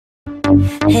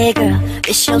Hey girl,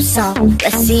 it's your song.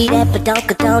 Let's see that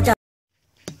badonka.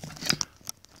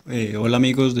 Hola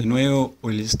amigos, de nuevo,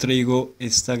 hoy les traigo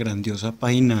esta grandiosa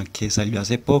página que salió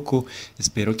hace poco.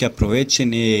 Espero que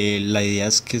aprovechen. La idea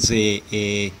es que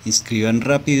se inscriban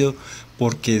rápido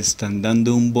porque están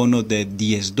dando un bono de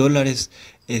 $10.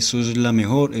 Eso es lo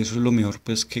mejor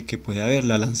pues que puede haber.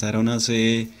 La lanzaron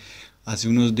hace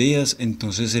unos días,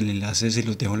 entonces el enlace se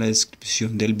los dejo en la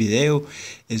descripción del video.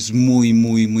 Es muy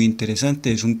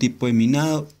interesante, es un tipo de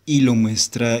minado y lo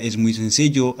muestra, es muy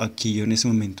sencillo. Aquí yo en este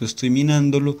momento estoy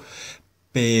minándolo,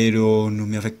 pero no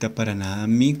me afecta para nada a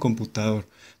mi computador.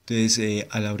 Entonces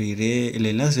al abrir el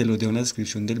enlace los dejo en la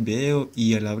descripción del video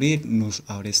y al abrir nos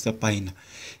abre esta página.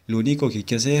 Lo único que hay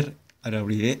que hacer al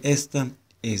abrir esta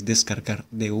es descargar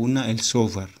de una el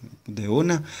software,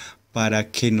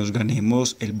 para que nos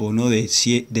ganemos el bono de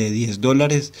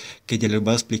 $10, que ya les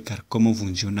voy a explicar cómo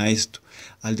funciona esto.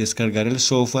 Al descargar el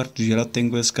software, yo ya lo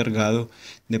tengo descargado,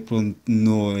 de pronto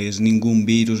no es ningún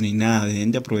virus ni nada,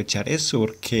 deben de aprovechar eso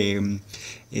porque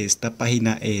esta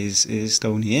página es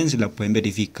estadounidense, la pueden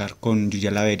verificar yo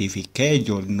ya la verifiqué,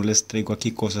 yo no les traigo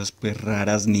aquí cosas pues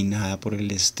raras ni nada por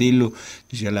el estilo,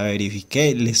 yo ya la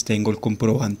verifiqué, les tengo el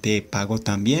comprobante de pago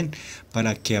también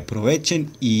para que aprovechen,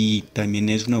 y también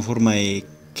es una forma de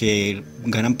que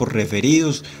ganan por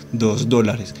referidos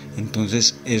 $2,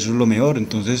 entonces eso es lo mejor.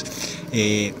 Entonces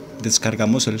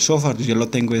descargamos el software, yo ya lo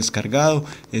tengo descargado,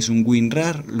 es un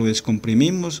WinRAR, lo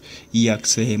descomprimimos y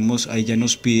accedemos. Ahí ya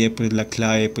nos pide pues la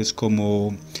clave, pues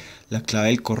como la clave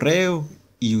del correo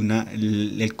y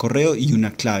el correo y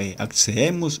una clave.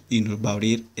 Accedemos y nos va a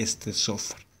abrir este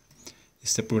software,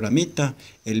 este programita.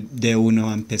 El de uno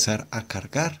va a empezar a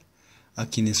cargar.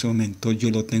 Aquí en ese momento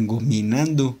yo lo tengo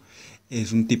minando,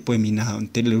 es un tipo de minado.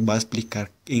 Entonces les voy a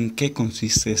explicar en qué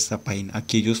consiste esta página.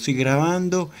 Aquí yo estoy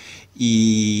grabando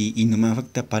y no me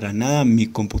afecta para nada mi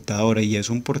computadora, y es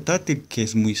un portátil que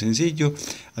es muy sencillo.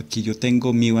 Aquí yo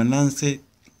tengo mi balance,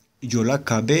 yo la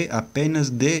acabé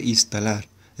apenas de instalar,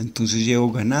 entonces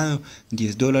llevo ganado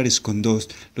 $10 con 2.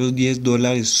 Los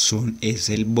 $10 es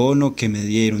el bono que me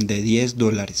dieron de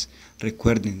 $10.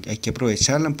 Recuerden, hay que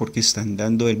aprovecharla porque están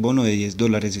dando el bono de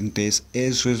 $10. Entonces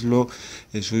eso es lo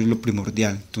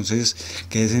primordial. Entonces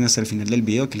quédense hasta el final del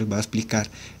video que les voy a explicar.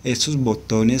 Estos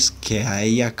botones que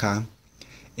hay acá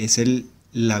es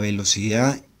la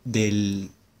velocidad del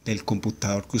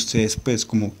computador que ustedes pues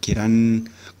como quieran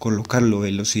colocarlo,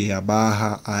 velocidad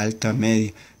baja, alta,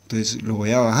 media. Entonces lo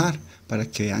voy a bajar para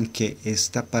que vean que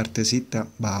esta partecita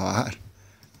va a bajar.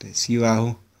 Entonces si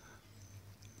bajo,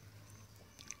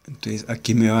 entonces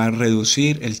aquí me va a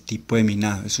reducir el tipo de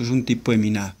minado. Eso es un tipo de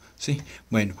minado, ¿sí?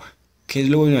 Bueno, ¿qué es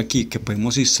lo bueno aquí? Que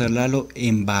podemos instalarlo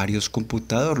en varios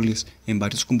computadores,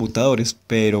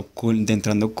 pero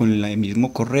entrando con el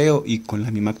mismo correo y con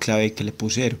la misma clave que le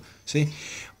pusieron, ¿sí?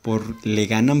 Le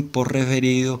ganan por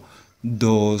referido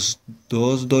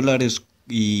 $2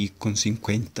 y con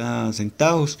 50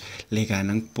 centavos le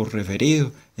ganan por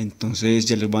referido. Entonces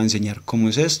ya les voy a enseñar cómo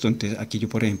es esto. Entonces aquí yo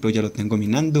por ejemplo ya lo tengo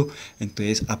minando,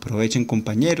 entonces aprovechen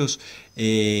compañeros.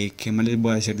 ¿Qué más les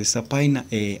voy a decir de esta página?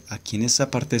 Aquí en esta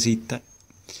partecita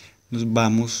nos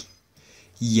vamos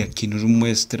y aquí nos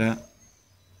muestra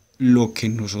lo que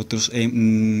nosotros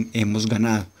hemos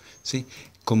ganado, ¿sí?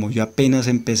 Como yo apenas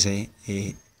empecé,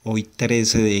 hoy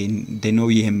 13 de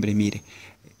noviembre, mire,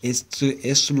 esto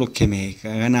es lo que me he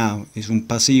ganado, es un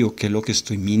pasivo que es lo que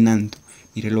estoy minando.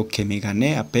 Mire lo que me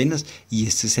gané apenas, y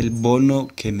este es el bono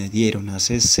que me dieron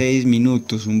hace 6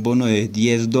 minutos, un bono de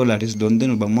 $10. ¿Dónde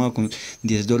nos vamos a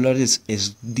 $10?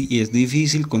 Es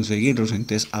difícil conseguirlos,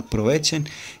 entonces aprovechen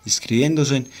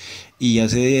inscribiéndose. Y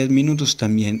hace 10 minutos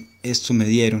también esto me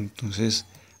dieron, entonces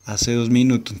hace 2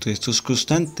 minutos, entonces esto es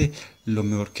constante. Lo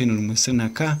mejor que nos muestran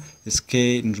acá es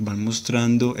que nos van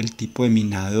mostrando el tipo de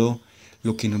minado,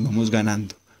 lo que nos vamos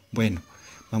ganando. Bueno,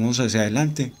 vamos hacia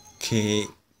adelante, que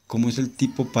cómo es el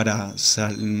tipo para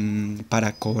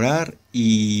cobrar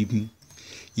y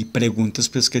preguntas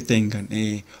pues que tengan.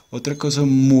 Otra cosa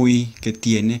muy que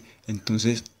tiene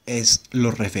entonces es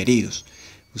los referidos.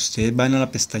 Ustedes van a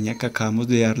la pestaña que acabamos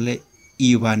de darle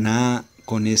y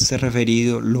con este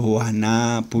referido lo van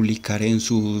a publicar en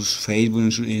sus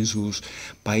Facebook, en sus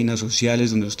páginas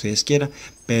sociales, donde ustedes quieran,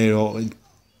 pero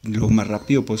lo más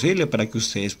rápido posible para que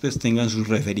ustedes pues tengan sus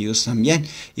referidos también.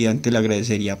 Y antes le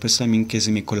agradecería pues también que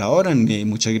se me colaboran.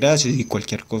 Muchas gracias, y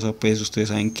cualquier cosa pues ustedes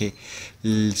saben que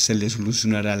se les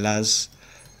solucionará las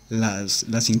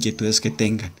inquietudes que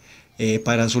tengan.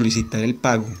 Para solicitar el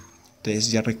pago,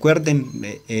 Entonces ya recuerden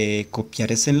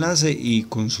copiar este enlace y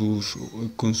con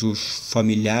sus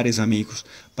familiares, amigos,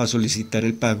 para solicitar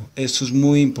el pago. Esto es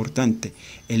muy importante.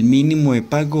 El mínimo de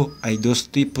pago, hay dos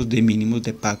tipos de mínimos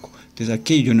de pago. Entonces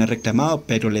aquí yo no he reclamado,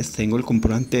 pero les tengo el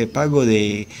comprobante de pago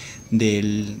del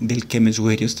que me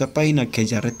sugirió esta página, que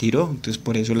ya retiró. Entonces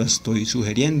por eso la estoy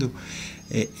sugiriendo.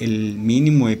 El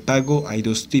mínimo de pago, hay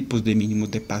dos tipos de mínimos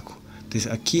de pago. Entonces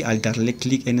aquí al darle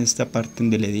clic en esta parte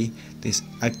donde le di, entonces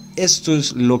esto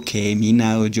es lo que he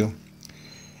minado yo.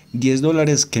 10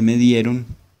 dólares que me dieron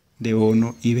de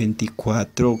bono y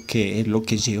 24 que es lo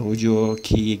que llevo yo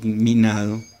aquí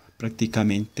minado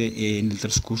prácticamente en el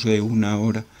transcurso de una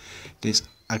hora. Entonces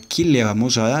aquí le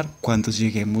vamos a dar cuando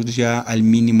lleguemos ya al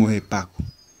mínimo de pago.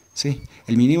 ¿Sí?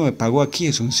 El mínimo de pago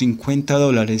aquí son 50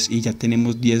 dólares y ya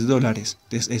tenemos 10 dólares.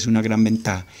 Entonces es una gran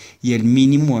ventaja. Y el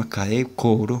mínimo acá de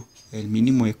cobro, el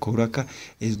mínimo de cobro acá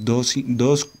es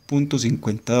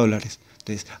 2.50 dólares.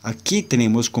 Entonces aquí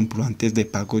tenemos comprobantes de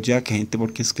pago ya, que gente,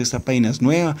 porque es que esta página es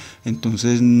nueva,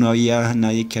 entonces no había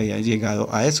nadie que había llegado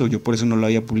a eso, yo por eso no lo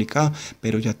había publicado,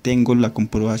 pero ya tengo la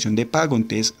comprobación de pago,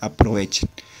 entonces aprovechen.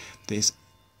 Entonces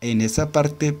en esta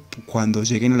parte, cuando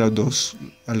lleguen a los 2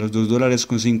 dólares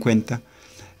con 50,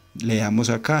 le damos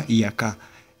acá y acá.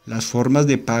 Las formas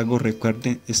de pago,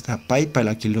 recuerden, está PayPal,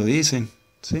 aquí lo dicen,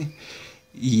 ¿sí?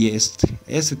 Y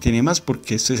este tiene más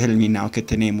porque este es el minado que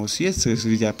tenemos y este es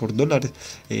ya por dólares.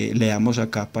 Le damos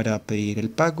acá para pedir el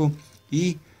pago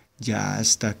y ya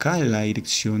está acá la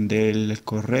dirección del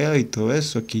correo y todo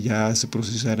esto. Aquí ya se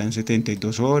procesará en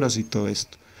 72 horas y todo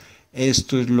esto.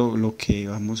 Esto es lo que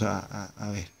vamos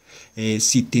a ver.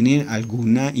 Si tienen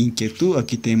alguna inquietud,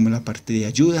 aquí tenemos la parte de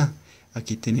ayuda.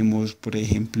 Aquí tenemos, por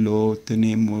ejemplo,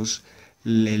 tenemos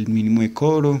el mínimo de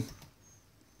cobro.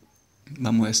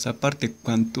 Vamos a esta parte,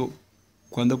 ¿cuándo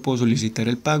puedo solicitar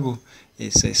el pago?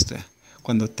 Es esta.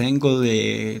 Cuando tenga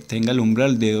el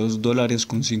umbral de 2 dólares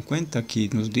con 50, aquí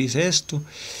nos dice esto.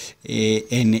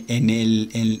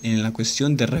 En la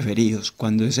cuestión de referidos,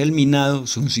 cuando es el minado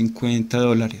son 50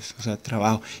 dólares, o sea,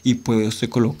 trabajo, y puede usted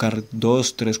colocar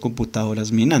 2, 3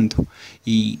 computadoras minando.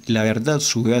 Y la verdad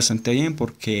sube bastante bien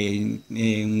porque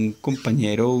un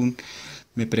compañero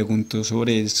me preguntó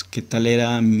sobre qué tal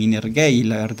era Mineria, y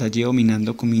la verdad llevo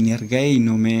minando con Mineria y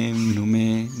no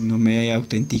me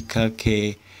autentica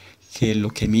que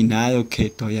lo que he minado, que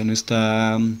todavía no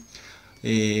está,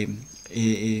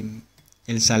 el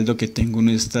saldo que tengo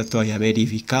no está todavía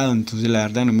verificado. Entonces la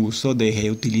verdad no me gustó, dejé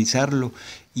de utilizarlo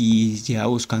y ya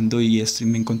buscando y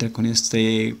me encontré con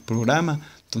este programa.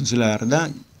 Entonces la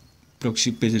verdad,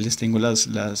 pues les tengo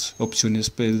las opciones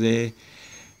pues de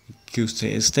que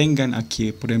ustedes tengan.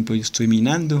 Aquí por ejemplo yo estoy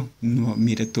minando, no,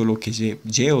 mire todo lo que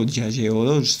llevo, ya llevo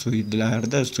 2, la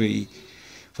verdad estoy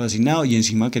fascinado, y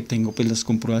encima que tengo pues la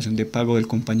comprobación de pago del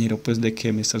compañero pues de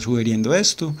que me está sugiriendo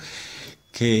esto,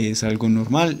 que es algo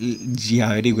normal. Ya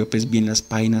averigüé pues bien las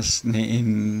páginas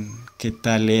en qué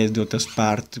tal es de otras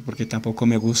partes, porque tampoco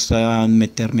me gusta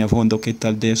meterme a fondo qué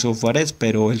tal de software es,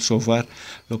 pero el software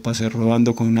lo pasé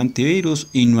robando con un antivirus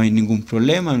y no hay ningún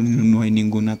problema, no hay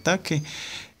ningún ataque.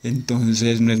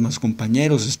 Entonces no es más,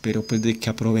 compañeros, espero pues de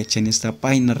que aprovechen esta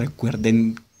página.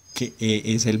 Recuerden que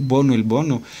es el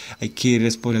bono, hay que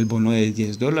ir por el bono de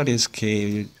 10 dólares,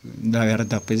 que la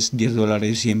verdad pues 10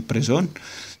 dólares siempre son,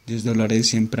 10 dólares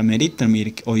siempre ameritan.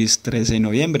 Mire, hoy es 13 de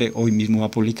noviembre, hoy mismo va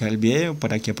a publicar el video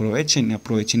para que aprovechen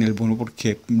el bono,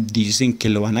 porque dicen que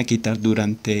lo van a quitar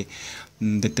durante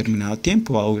determinado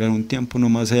tiempo, va a durar un tiempo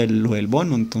nomás lo del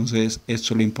bono. Entonces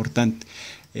esto es lo importante.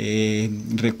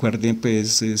 Recuerden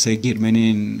pues seguirme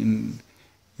en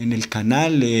el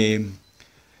canal.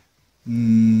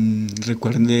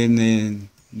 Recuerden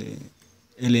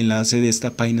el enlace de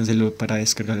esta página para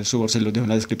descargar el software se los dejo en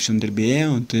la descripción del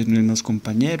video. Entonces no es más,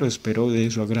 compañeros, espero de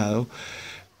su agrado,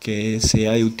 que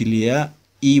sea de utilidad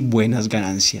y buenas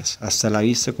ganancias. Hasta la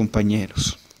vista,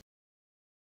 compañeros.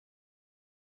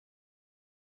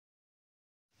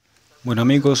 Bueno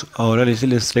amigos, ahora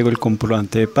les traigo el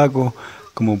comprobante de pago.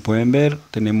 Como pueden ver,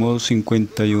 tenemos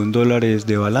 51 dólares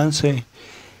de balance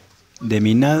de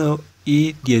minado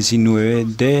y 19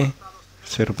 de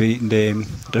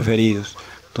referidos.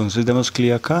 Entonces damos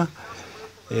clic acá.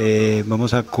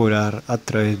 Vamos a cobrar a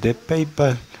través de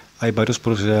PayPal. Hay varios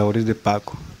procesadores de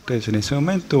pago. Entonces en este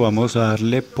momento vamos a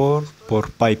darle por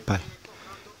PayPal,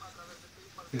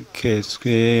 que es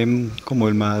como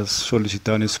el más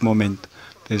solicitado en este momento.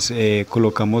 Entonces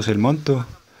colocamos el monto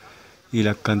y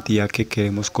la cantidad que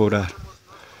queremos cobrar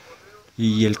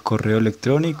y el correo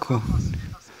electrónico.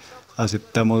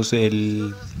 Aceptamos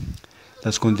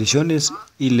las condiciones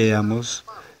y le damos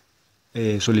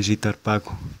solicitar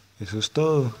pago. Eso es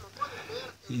todo.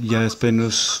 Ya después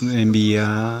nos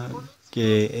envía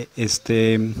que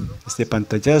este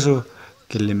pantallazo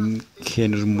que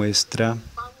nos muestra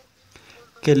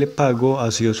que el pago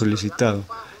ha sido solicitado,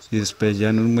 y después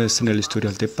ya nos muestran el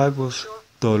historial de pagos,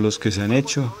 todos los que se han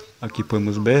hecho. Aquí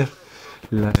podemos ver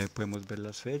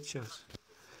las fechas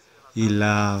y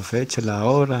la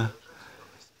hora.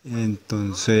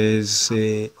 Entonces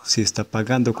si está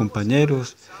pagando,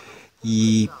 compañeros,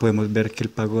 y podemos ver que el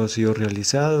pago ha sido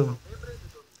realizado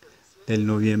del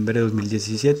noviembre de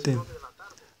 2017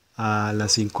 a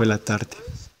las 5 de la tarde.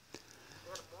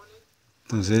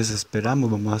 Entonces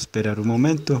vamos a esperar un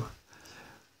momento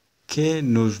que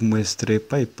nos muestre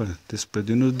PayPal. Después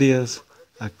de unos días,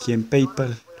 aquí en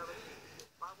PayPal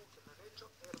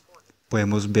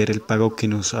podemos ver el pago que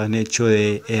nos han hecho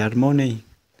de Money.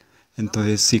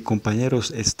 Entonces, sí,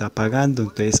 compañeros, está pagando.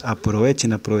 Entonces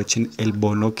aprovechen el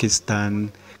bono que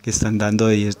están dando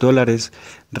de $10.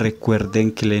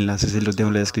 Recuerden que el enlace se los dejo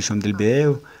en la descripción del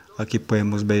video. Aquí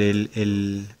podemos ver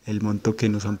el monto que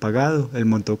nos han pagado, el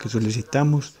monto que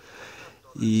solicitamos,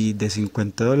 y de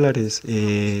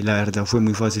 $50. La verdad fue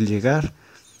muy fácil llegar.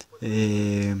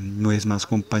 No es más,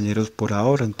 compañeros, por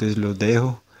ahora. Entonces los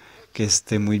dejo. Que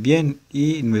esté muy bien,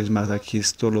 y no es más, aquí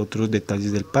están los otros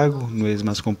detalles del pago. No es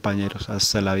más, compañeros,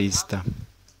 hasta la vista.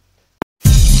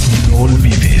 No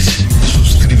olvides